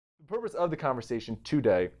purpose of the conversation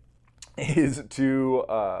today is to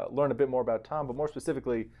learn a bit more about Tom, but more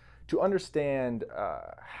specifically, to understand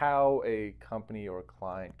how a company or a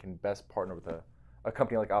client can best partner with a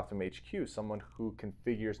company like OptimumHQ, someone who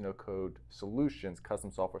configures no-code solutions, custom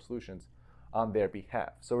software solutions on their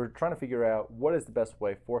behalf. So we're trying to figure out what is the best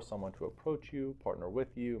way for someone to approach you, partner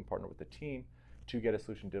with you, and partner with the team to get a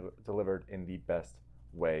solution delivered in the best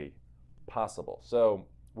way possible. So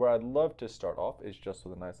where I'd love to start off is just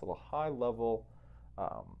with a nice little high level.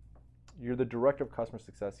 You're the director of customer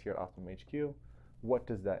success here at OptimumHQ. What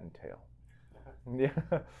does that entail?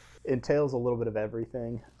 Yeah. Entails a little bit of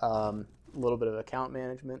everything. A little bit of account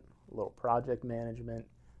management, a little project management,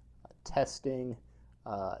 testing,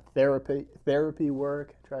 therapy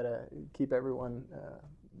work. Try to keep everyone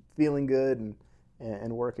feeling good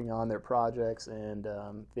and working on their projects and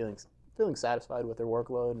feeling satisfied with their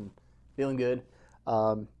workload and feeling good.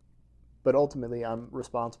 But ultimately, I'm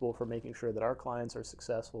responsible for making sure that our clients are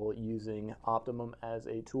successful using Optimum as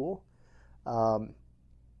a tool.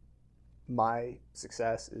 My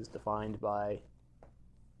success is defined by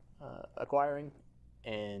acquiring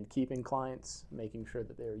and keeping clients, making sure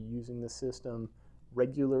that they're using the system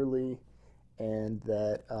regularly and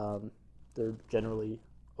that they're generally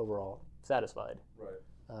overall satisfied.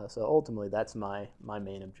 Right. So ultimately, that's my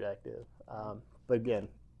main objective. But again,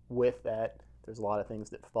 with that, there's a lot of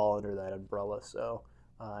things that fall under that umbrella. So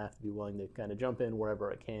I have to be willing to kind of jump in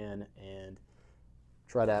wherever I can and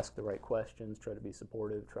try to ask the right questions, try to be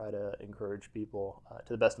supportive, try to encourage people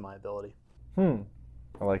to the best of my ability.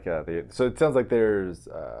 I like that. So it sounds like there's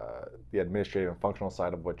the administrative and functional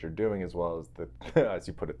side of what you're doing, as well as the, as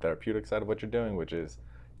you put it, therapeutic side of what you're doing, which is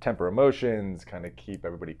temper emotions, kind of keep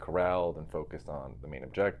everybody corralled and focused on the main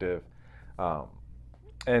objective.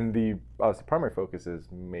 And the primary focus is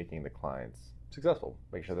making the clients successful,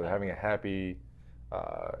 making sure that they're having a happy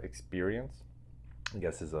experience, I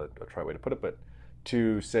guess is a trite way to put it, but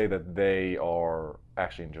to say that they are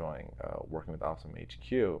actually enjoying working with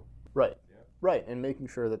OptimumHQ. Right. Right, and making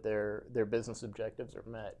sure that their business objectives are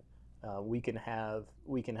met. We can have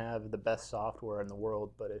the best software in the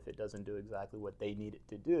world, but if it doesn't do exactly what they need it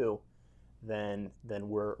to do, then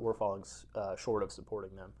we're falling short of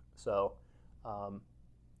supporting them. So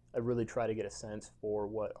I really try to get a sense for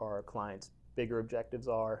what our clients' bigger objectives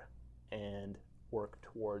are and work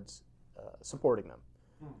towards supporting them.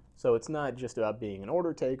 So it's not just about being an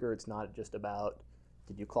order taker. It's not just about,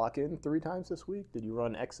 did you clock in 3 times this week? Did you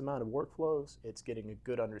run X amount of workflows? It's getting a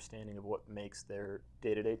good understanding of what makes their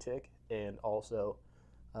day-to-day tick, and also,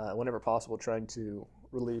 whenever possible, trying to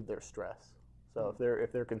relieve their stress. So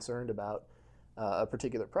if they're concerned about a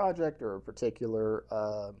particular project or a particular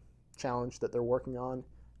challenge that they're working on,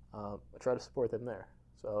 I try to support them there.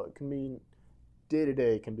 So it can mean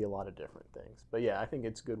day-to-day can be a lot of different things. But yeah, I think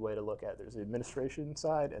it's a good way to look at it. There's the administration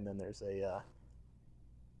side, and then there's a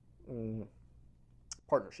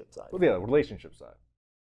partnership side. Well, yeah, relationship side.